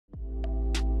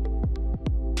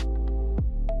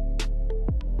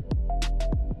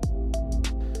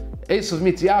Esav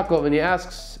meets Yaakov and he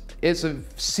asks, Esav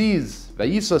sees,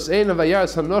 Vayishlach eina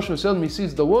vayaras hanoshim, he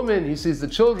sees the woman, he sees the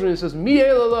children, he says, Mi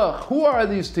elalach, who are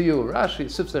these to you? Rashi,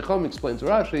 Sifsei Chom explains to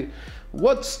Rashi,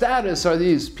 what status are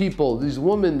these people, these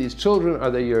women, these children?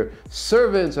 Are they your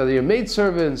servants? Are they your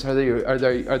maidservants? Are they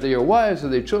your wives? Are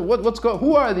they children?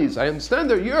 Who are these? I understand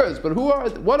they're yours, but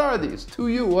what are these to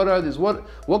you? What are these? What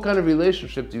kind of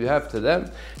relationship do you have to them?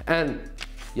 And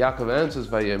Yaakov answers,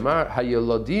 Vayemar,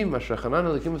 Hayolodim asher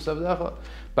chananu Elokim v'savdecha.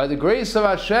 By the grace of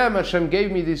Hashem, Hashem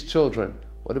gave me these children.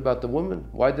 What about the woman?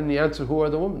 Why didn't he answer, who are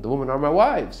the women? The women are my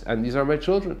wives, and these are my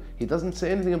children. He doesn't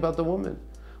say anything about the woman.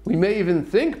 We may even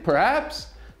think, perhaps,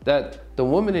 that the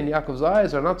women in Yaakov's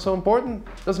eyes are not so important.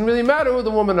 Doesn't really matter who the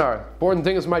women are. Important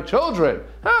thing is my children.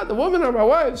 The women are my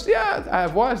wives. Yeah, I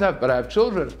have wives, but I have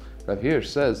children. Rav Hirsch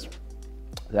says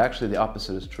that actually the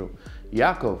opposite is true.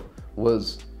 Yaakov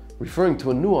was referring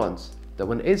to a nuance that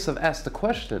when Esav asked the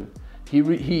question,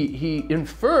 he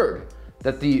inferred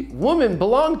that the women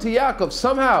belong to Yaakov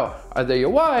somehow. Are they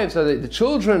your wives? Are they the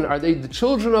children? Are they the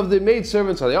children of the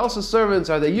maidservants? Are they also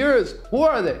servants? Are they yours? Who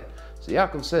are they? So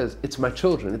Yaakov says, it's my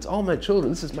children. It's all my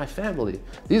children. This is my family.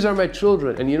 These are my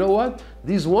children. And you know what?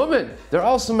 These women, they're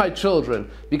also my children.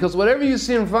 Because whatever you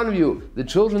see in front of you, the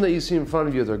children that you see in front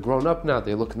of you, they're grown up now.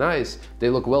 They look nice.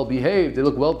 They look well behaved. They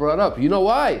look well brought up. You know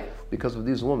why? Because of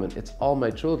these women. It's all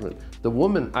my children. The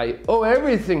woman, I owe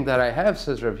everything that I have,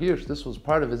 says Rav Hirsch. This was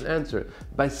part of his answer.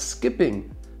 By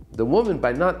skipping the woman,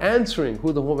 by not answering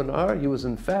who the women are, he was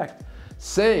in fact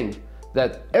saying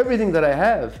that everything that I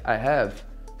have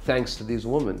thanks to these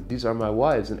women. These are my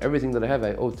wives, and everything that I have,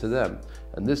 I owe to them.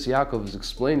 And this Yaakov is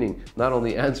explaining, not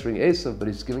only answering Esav, but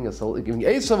he's giving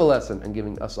Esav a lesson and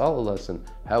giving us all a lesson,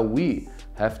 how we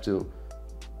have to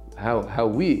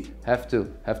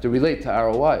relate to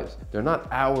our wives. They're not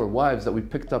our wives that we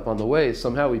picked up on the way.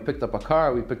 Somehow we picked up a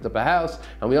car, we picked up a house,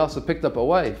 and we also picked up a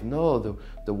wife. No,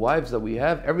 the wives that we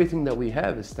have, everything that we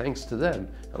have is thanks to them,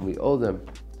 and we owe them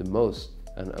the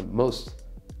most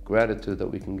gratitude that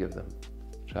we can give them.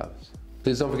 Shabbos.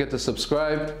 Please don't forget to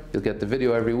subscribe. You'll get the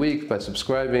video every week by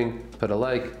subscribing. Put a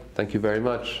like. Thank you very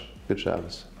much. Good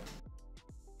Shabbos.